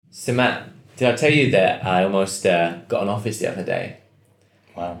So Matt, did I tell you that I almost got an office the other day?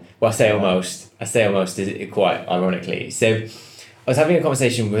 Wow. Well, I say almost. I say almost quite ironically. So I was having a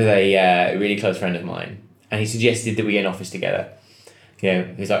conversation with a really close friend of mine, and he suggested that we get an office together. You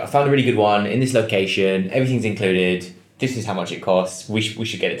know, he's like, I found a really good one in this location. Everything's included. This is how much it costs. We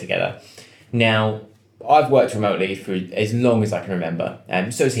should get it together. Now, I've worked remotely for as long as I can remember,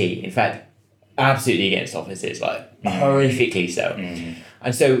 and so has he. In fact, absolutely against offices, like horrifically so.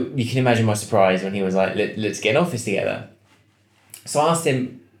 And so you can imagine my surprise when he was like, let's get an office together. So I asked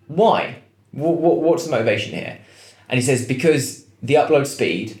him, why? What's the motivation here? And he says, because the upload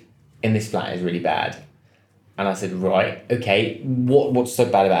speed in this flat is really bad. And I said, right, okay, what's so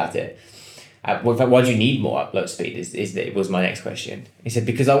bad about it? Well, in fact, why do you need more upload speed was my next question. He said,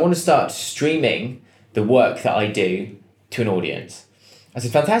 because I want to start streaming the work that I do to an audience. I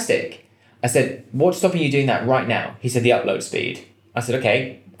said, fantastic. I said, what's stopping you doing that right now? He said, the upload speed. I said,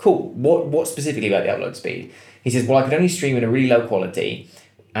 okay, cool. What specifically about the upload speed? He says, well, I could only stream in a really low quality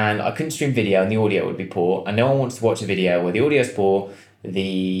and I couldn't stream video and the audio would be poor and no one wants to watch a video where the audio is poor,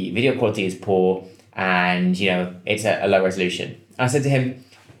 the video quality is poor and, you know, it's a low resolution. And I said to him,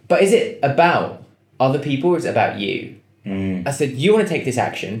 but is it about other people or is it about you? I said, you want to take this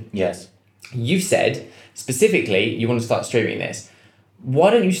action. Yes. You've said specifically you want to start streaming this.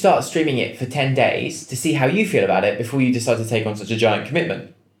 Why don't you start streaming it for 10 days to see how you feel about it before you decide to take on such a giant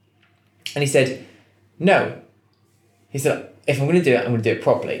commitment? And he said, no. He said, if I'm going to do it, I'm going to do it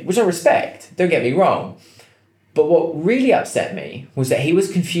properly, which I respect. Don't get me wrong. But what really upset me was that he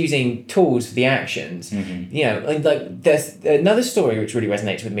was confusing tools for the actions. Mm-hmm. You know, like there's another story which really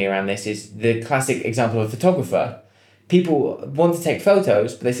resonates with me around this is the classic example of a photographer. People want to take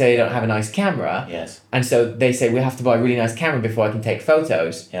photos, but they say they don't have a nice camera. Yes. And so they say, we have to buy a really nice camera before I can take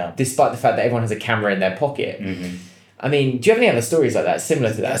photos. Yeah. Despite the fact that everyone has a camera in their pocket. Mm-hmm. I mean, do you have any other stories like that,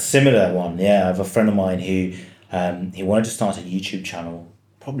 similar to that? A similar one, yeah. I have a friend of mine who he wanted to start a YouTube channel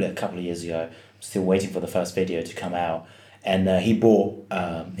probably a couple of years ago. Still waiting for the first video to come out. And he bought,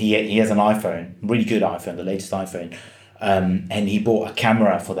 he has an iPhone, really good iPhone, the latest iPhone. And he bought a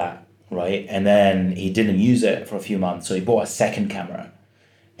camera for that. Right, and then he didn't use it for a few months, so he bought a second camera,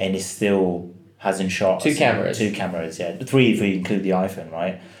 and he still hasn't shot two cameras, yeah, 3 if we include the iPhone,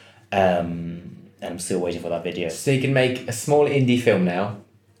 right? And I'm still waiting for that video. So he can make a small indie film now,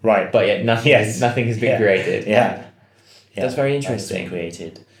 right? But yet nothing has been created. Yeah, that's very interesting.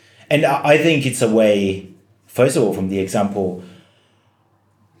 Created, and I think it's a way. First of all, from the example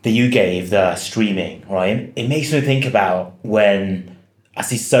that you gave, the streaming, right? It makes me think about when I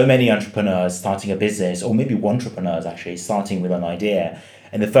see so many entrepreneurs starting a business, or maybe entrepreneurs actually starting with an idea.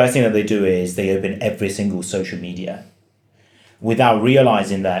 And the first thing that they do is they open every single social media without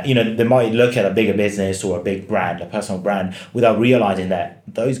realizing that, you know, they might look at a bigger business or a big brand, a personal brand, without realizing that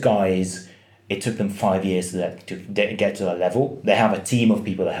those guys, it took them 5 years to get to that level. They have a team of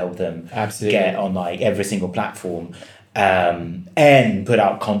people that help them get on like every single platform and put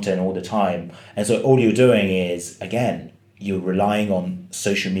out content all the time. And so all you're doing is, again, you're relying on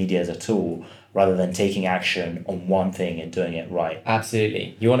social media as a tool rather than taking action on one thing and doing it right.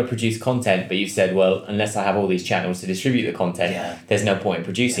 Absolutely. You want to produce content, but you've said, well, unless I have all these channels to distribute the content, there's no point in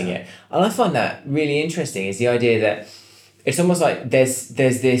producing it. And I find that really interesting is the idea that it's almost like there's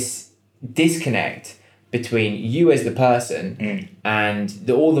this disconnect between you as the person and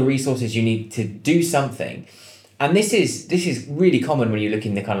all the resources you need to do something. And this is really common when you look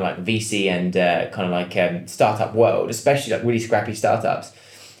in the kind of like VC and kind of like startup world, especially like really scrappy startups,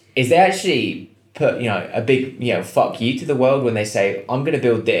 is they actually put, you know, a big, you know, fuck you to the world when they say, I'm going to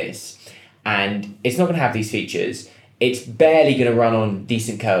build this and it's not going to have these features. It's barely going to run on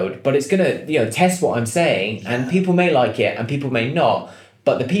decent code, but it's going to, you know, test what I'm saying and people may like it and people may not.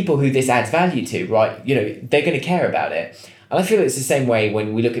 But the people who this adds value to, right, you know, they're going to care about it. And I feel it's the same way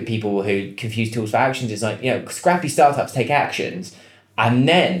when we look at people who confuse tools for actions. It's like, you know, scrappy startups take actions and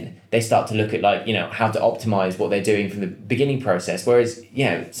then they start to look at like, you know, how to optimize what they're doing from the beginning process. Whereas, you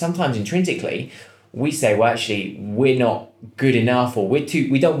know, sometimes intrinsically we say, well, actually, we're not good enough or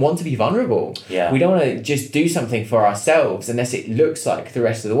we don't want to be vulnerable. Yeah. We don't want to just do something for ourselves unless it looks like the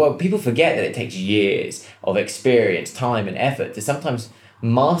rest of the world. People forget that it takes years of experience, time and effort to sometimes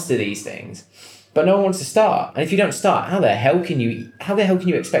master these things. But no one wants to start. And if you don't start, how the hell can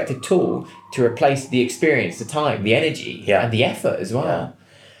you expect a tool to replace the experience, the time, the energy, and the effort as well? Yeah.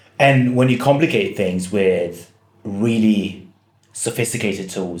 And when you complicate things with really sophisticated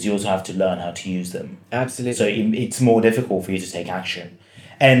tools, you also have to learn how to use them. Absolutely. So it's more difficult for you to take action.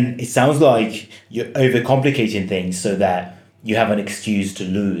 And it sounds like you're overcomplicating things so that you have an excuse to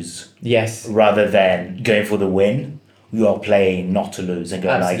lose. Yes. Rather than going for the win you are playing not to lose and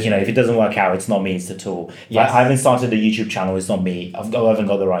going like, if it doesn't work out, it's not me, it's the tool. Yes. I haven't started a YouTube channel, it's not me. I haven't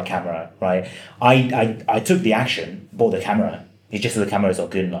got the right camera, right? I took the action, bought the camera. It's just that the camera is not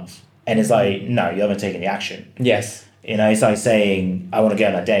good enough. And it's like, no, you haven't taken the action. Yes. It's like saying, I want to go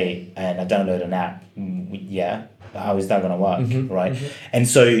on a date and I download an app. Yeah, how is that going to work, right? And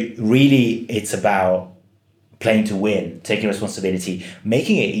so really it's about playing to win, taking responsibility,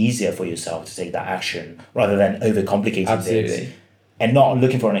 making it easier for yourself to take that action rather than overcomplicating things. And not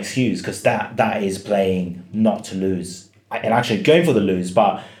looking for an excuse, because that is playing not to lose. And actually going for the lose,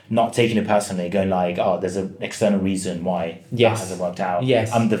 but not taking it personally, going like, oh, there's an external reason why that hasn't worked out.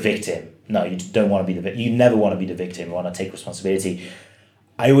 Yes. I'm the victim. No, you don't want to be the victim. You never want to be the victim. You want to take responsibility.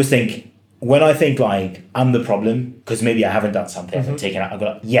 I always think, when I think like I'm the problem, because maybe I haven't done something, I've taken out, I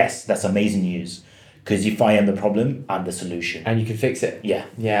go, yes, that's amazing news. Because if I am the problem, I'm the solution. And you can fix it. Yeah.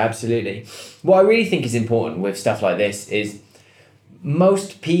 Yeah, absolutely. What I really think is important with stuff like this is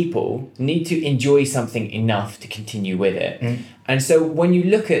most people need to enjoy something enough to continue with it. And so when you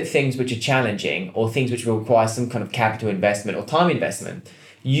look at things which are challenging or things which will require some kind of capital investment or time investment,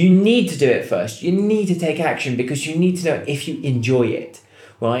 you need to do it first. You need to take action because you need to know if you enjoy it,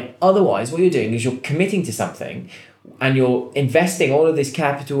 right? Otherwise, what you're doing is you're committing to something and you're investing all of this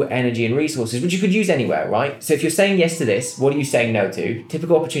capital, energy, and resources, which you could use anywhere, right? So if you're saying yes to this, what are you saying no to?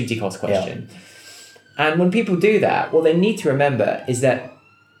 Typical opportunity cost question. Yeah. And when people do that, what they need to remember is that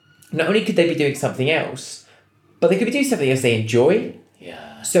not only could they be doing something else, but they could be doing something else they enjoy.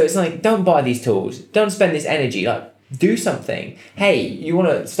 Yeah. So it's like, don't buy these tools. Don't spend this energy. Like, do something. Hey, you want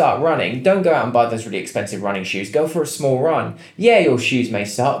to start running? Don't go out and buy those really expensive running shoes. Go for a small run. Yeah, your shoes may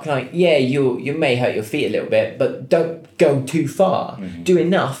suck. Like, yeah, you may hurt your feet a little bit, but don't go too far. Do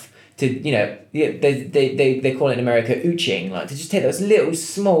enough to, they call it in America ooching, like to just take those little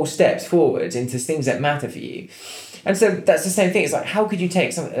small steps forwards into things that matter for you. And so that's the same thing. It's like, how could you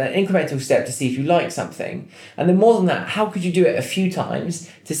take an incremental step to see if you like something? And then more than that, how could you do it a few times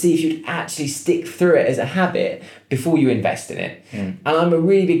to see if you'd actually stick through it as a habit before you invest in it? And I'm a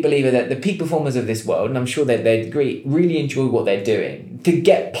really big believer that the peak performers of this world, and I'm sure that they'd agree, really enjoy what they're doing. To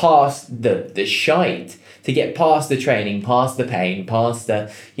get past the shite, to get past the training, past the pain, past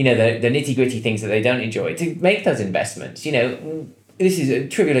the nitty-gritty things that they don't enjoy, to make those investments, This is a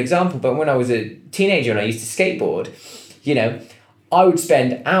trivial example, but when I was a teenager and I used to skateboard, I would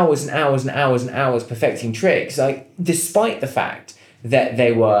spend hours and hours and hours and hours perfecting tricks, like despite the fact that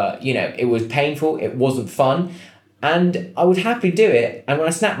they were, it was painful, it wasn't fun, and I would happily do it. And when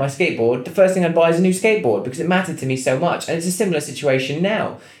I snapped my skateboard, the first thing I'd buy is a new skateboard because it mattered to me so much. And it's a similar situation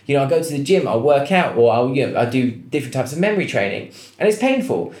now. I go to the gym, I'll work out, or I do different types of memory training, and it's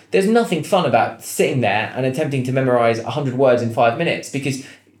painful. There's nothing fun about sitting there and attempting to memorize 100 words in 5 minutes because,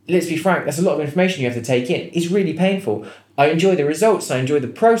 let's be frank, that's a lot of information you have to take in. It's really painful. I enjoy the results, I enjoy the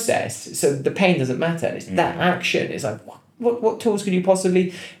process, so the pain doesn't matter. It's that action. It's like, what tools could you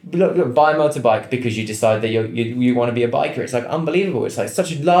possibly buy a motorbike because you decide that you want to be a biker? It's like unbelievable. It's like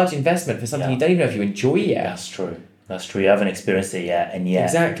such a large investment for something you don't even know if you enjoy yet. That's true. You haven't experienced it yet, and yet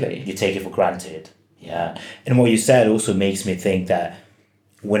exactly you take it for granted. Yeah. And what you said also makes me think that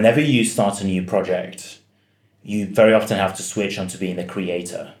whenever you start a new project, you very often have to switch onto being the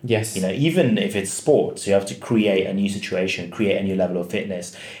creator. Yes. Even if it's sports, you have to create a new situation, create a new level of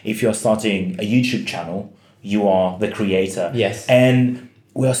fitness. If you're starting a YouTube channel, you are the creator. Yes. And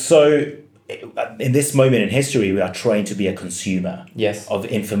we are so, in this moment in history, we are trained to be a consumer of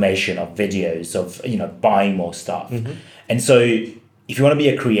information, of videos, of, buying more stuff. And so if you want to be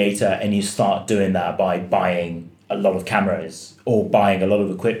a creator and you start doing that by buying a lot of cameras or buying a lot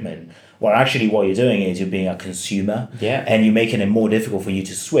of equipment, well, actually what you're doing is you're being a consumer and you're making it more difficult for you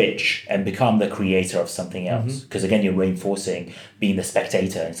to switch and become the creator of something else. Because again, you're reinforcing being the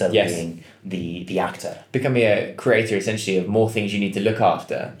spectator instead of being the actor. Becoming a creator essentially of more things you need to look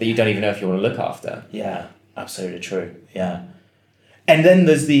after that you don't even know if you want to look after. Yeah, absolutely true. Yeah. And then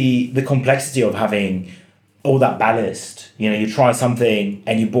there's the complexity of having all that ballast. You try something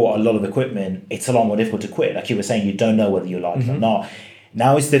and you bought a lot of equipment, it's a lot more difficult to quit. Like you were saying, you don't know whether you like it or not.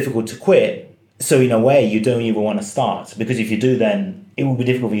 Now it's difficult to quit. So in a way, you don't even want to start, because if you do, then it will be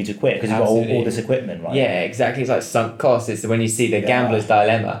difficult for you to quit because you've got all this equipment, right? Yeah, exactly. It's like sunk cost. It's when you see the gambler's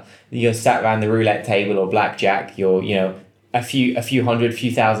dilemma. You're sat around the roulette table or blackjack. You're a few hundred,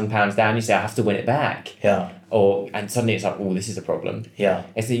 few £1,000s down. You say, I have to win it back. Yeah. And suddenly it's like, oh, this is a problem. Yeah.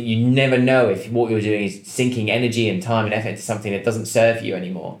 It's that you never know if what you're doing is sinking energy and time and effort into something that doesn't serve you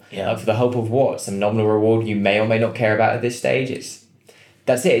anymore. Yeah. For the hope of what? Some nominal reward you may or may not care about at this stage.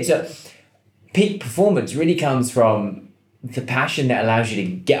 That's it. So peak performance really comes from the passion that allows you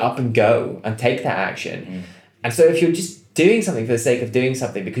to get up and go and take that action. And so if you're just doing something for the sake of doing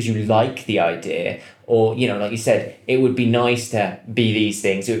something because you like the idea, or, you know, like you said, it would be nice to be these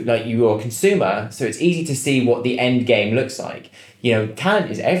things, like you're a consumer, so it's easy to see what the end game looks like. You know,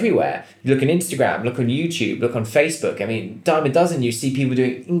 talent is everywhere. You look on Instagram, look on YouTube, look on Facebook. I mean, dime a dozen, you see people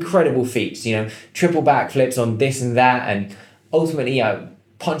doing incredible feats, you know, triple backflips on this and that, and ultimately, you know,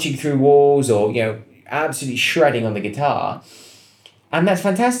 punching through walls, or, you know, absolutely shredding on the guitar. And that's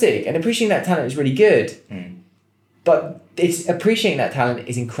fantastic. And appreciating that talent is really good. But it's appreciating that talent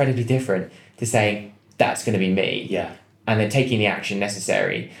is incredibly different to saying, that's going to be me. Yeah. And then taking the action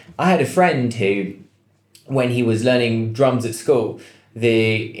necessary. I had a friend who, when he was learning drums at school,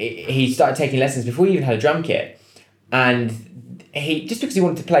 he started taking lessons before he even had a drum kit. And he, just because he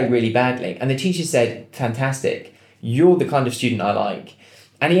wanted to play really badly, and the teacher said, fantastic, you're the kind of student I like.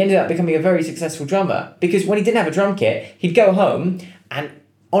 And he ended up becoming a very successful drummer, because when he didn't have a drum kit, he'd go home and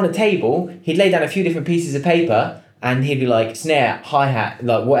on a table, he'd lay down a few different pieces of paper, and he'd be like, snare, hi-hat,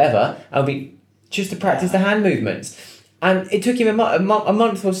 like whatever, and it'd be just to practice the hand movements. And it took him a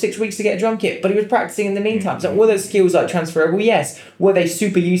month or 6 weeks to get a drum kit, but he was practicing in the meantime. So were those skills like transferable? Yes. Were they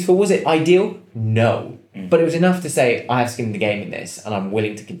super useful? Was it ideal? No. But it was enough to say, I have skin in the game in this, and I'm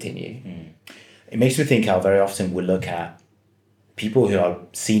willing to continue. It makes me think how very often we look at people who are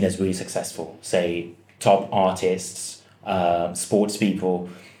seen as really successful, say top artists, sports people,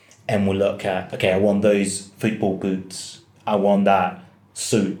 and we'll look at, okay, I want those football boots, I want that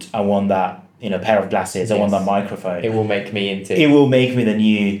suit, I want that, you know, pair of glasses, I want that microphone. It will make me into... It will make me the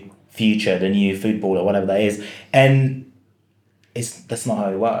new future, the new footballer, whatever that is. And that's not how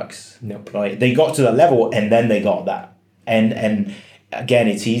it works. Nope. Right? They got to that level and then they got that. And again,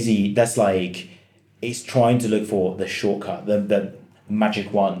 it's easy. That's like, it's trying to look for the shortcut, the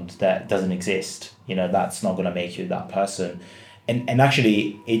magic wand that doesn't exist. You know, that's not going to make you that person. And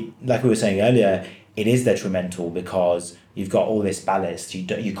actually, it, like we were saying earlier, it is detrimental because you've got all this ballast.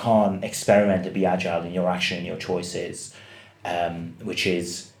 You can't experiment to be agile in your action and your choices, which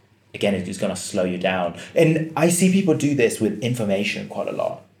is, again, it's going to slow you down. And I see people do this with information quite a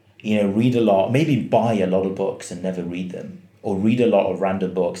lot. You know, read a lot, maybe buy a lot of books and never read them, or read a lot of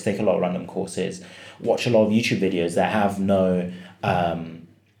random books, take a lot of random courses, watch a lot of YouTube videos that have no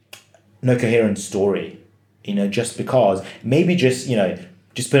coherent story. You know, just because, maybe just, you know,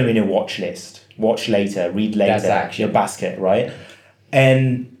 just put them in your watch list, watch later, read later, your basket, right?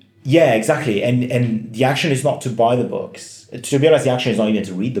 And yeah, exactly. And the action is not to buy the books. To be honest, the action is not even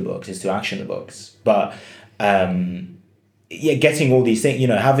to read the books, it's to action the books. But getting all these things, you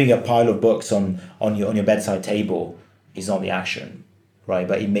know, having a pile of books on your bedside table is not the action, right?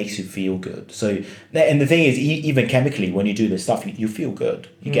 But it makes you feel good. So, and the thing is, even chemically, when you do this stuff, you feel good.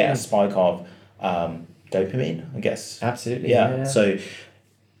 You get a spike of dopamine, I guess. Absolutely. Yeah. So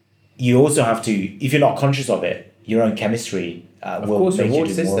you also have to, if you're not conscious of it, your own chemistry will make you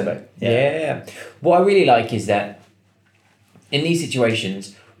do more of it. Yeah. What I really like is that in these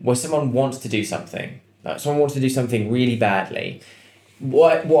situations where someone wants to do something, like someone wants to do something really badly,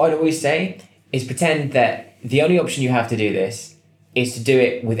 what I'd always say is pretend that the only option you have to do this is to do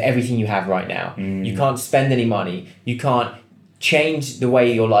it with everything you have right now. You can't spend any money. You can't change the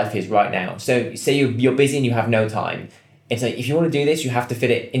way your life is right now. So say you're busy and you have no time. It's like, if you want to do this, you have to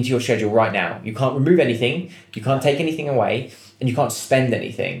fit it into your schedule right now. You can't remove anything, you can't take anything away, and you can't spend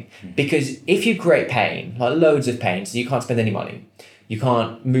anything. Because if you create pain, like loads of pain, so you can't spend any money, you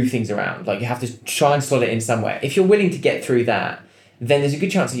can't move things around, like you have to try and slot it in somewhere. If you're willing to get through that, then there's a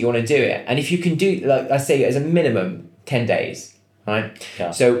good chance that you want to do it. And if you can do, like I say, as a minimum, 10 days, right?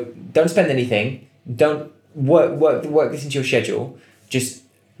 Yeah. So don't spend anything, don't work this into your schedule, just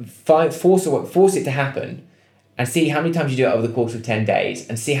force it to happen, and see how many times you do it over the course of 10 days,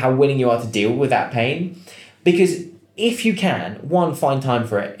 and see how willing you are to deal with that pain. Because if you can, one, find time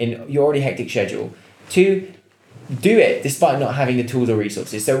for it in your already hectic schedule, two, do it despite not having the tools or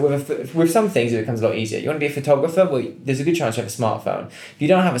resources. So with some things, it becomes a lot easier. You want to be a photographer? Well, there's a good chance you have a smartphone. If you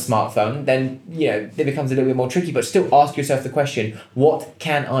don't have a smartphone, then, you know, it becomes a little bit more tricky, but still ask yourself the question, what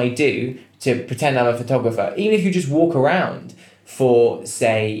can I do to pretend I'm a photographer? Even if you just walk around for,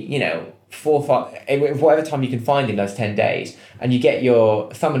 say, you know, 4 or 5, whatever time you can find in those 10 days, and you get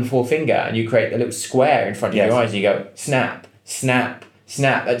your thumb and forefinger and you create a little square in front of your eyes and you go, snap, snap,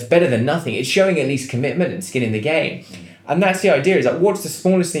 snap. That's better than nothing. It's showing at least commitment and skin in the game. And that's the idea, is like, what's the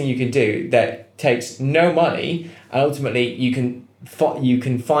smallest thing you can do that takes no money, and ultimately you can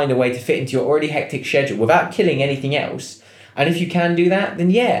find a way to fit into your already hectic schedule without killing anything else. And if you can do that,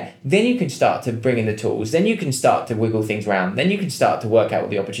 then then you can start to bring in the tools, then you can start to wiggle things around, then you can start to work out what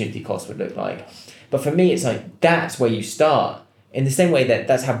the opportunity cost would look like. But for me, it's like, that's where you start. In the same way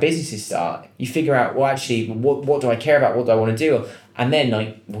that's how businesses start. You figure out, well, actually, what do I care about? What do I want to do? And then,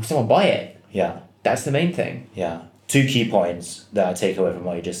 like, will someone buy it? Yeah. That's the main thing. Yeah. Two key points that I take away from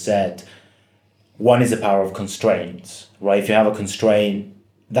what you just said. One is the power of constraints, right? If you have a constraint,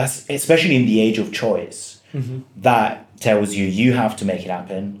 that's especially in the age of choice, that tells you have to make it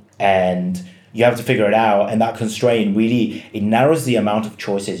happen and you have to figure it out. And that constraint really, it narrows the amount of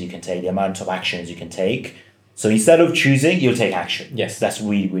choices you can take, the amount of actions you can take. So instead of choosing, you'll take action. Yes. That's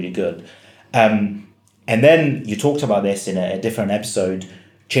really, really good. And then you talked about this in a different episode,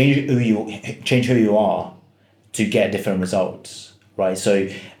 change who you are to get different results, right? So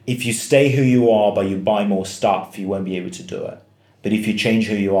if you stay who you are but you buy more stuff, you won't be able to do it. But if you change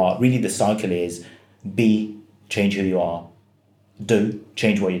who you are, really the cycle is change who you are,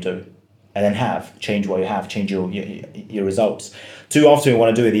 change what you do, and then change what you have, change your results. Too often we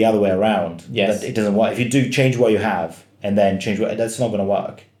want to do it the other way around. Yes. But it doesn't work. If you do change what you have and then that's not going to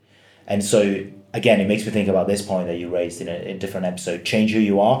work. And so again, it makes me think about this point that you raised in a different episode. Change who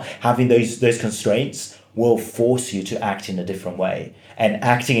you are. Having those constraints will force you to act in a different way. And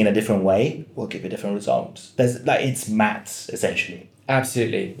acting in a different way will give you different results. It's maths, essentially.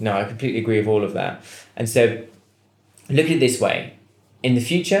 Absolutely. No, I completely agree with all of that. And so look at it this way. In the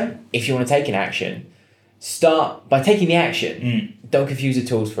future, if you want to take an action, start by taking the action. Don't confuse the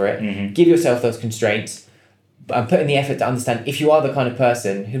tools for it. Give yourself those constraints and put in the effort to understand if you are the kind of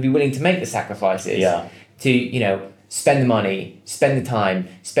person who'd be willing to make the sacrifices to, spend the money, spend the time,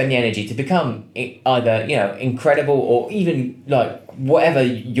 spend the energy to become either, incredible or even like whatever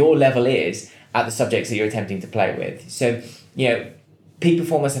your level is at the subjects that you're attempting to play with. So, peak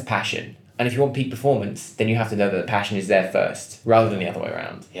performers have passion. And if you want peak performance, then you have to know that the passion is there first rather than the other way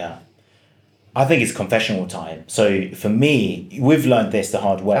around. Yeah. I think it's confessional time. So for me, we've learned this the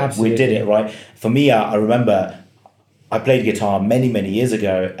hard way. Absolutely. We did it, right? For me, I remember I played guitar many, many years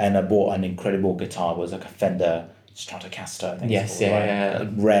ago and I bought an incredible guitar. It was like a Fender Stratocaster, I think. Yes, yeah.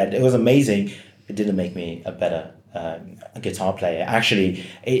 Red. It was amazing. It didn't make me a better guitar player. Actually,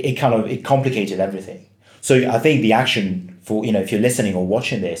 it complicated everything. So I think the action for, if you're listening or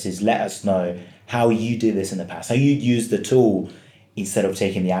watching this is let us know how you did this in the past, how you use the tool instead of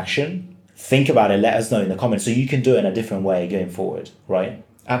taking the action. Think about it, let us know in the comments so you can do it in a different way going forward, right?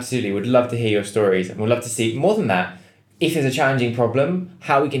 Absolutely. We'd love to hear your stories and we'd love to see more than that. If there's a challenging problem,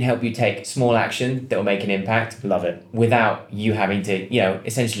 how we can help you take small action that will make an impact. Love it. Without you having to,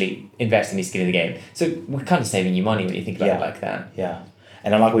 essentially invest any skin in the game. So we're kind of saving you money when you think about it like that. Yeah.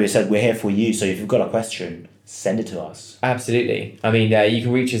 And like we said, we're here for you. So if you've got a question, send it to us. Absolutely. I mean, you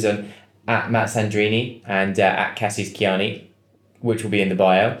can reach us at Matt Sandrini and at Cassius Chiani, which will be in the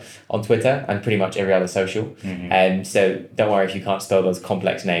bio on Twitter and pretty much every other social. So don't worry if you can't spell those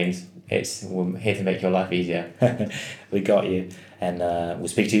complex names. We're here to make your life easier. We got you. And we'll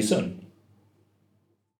speak to you soon.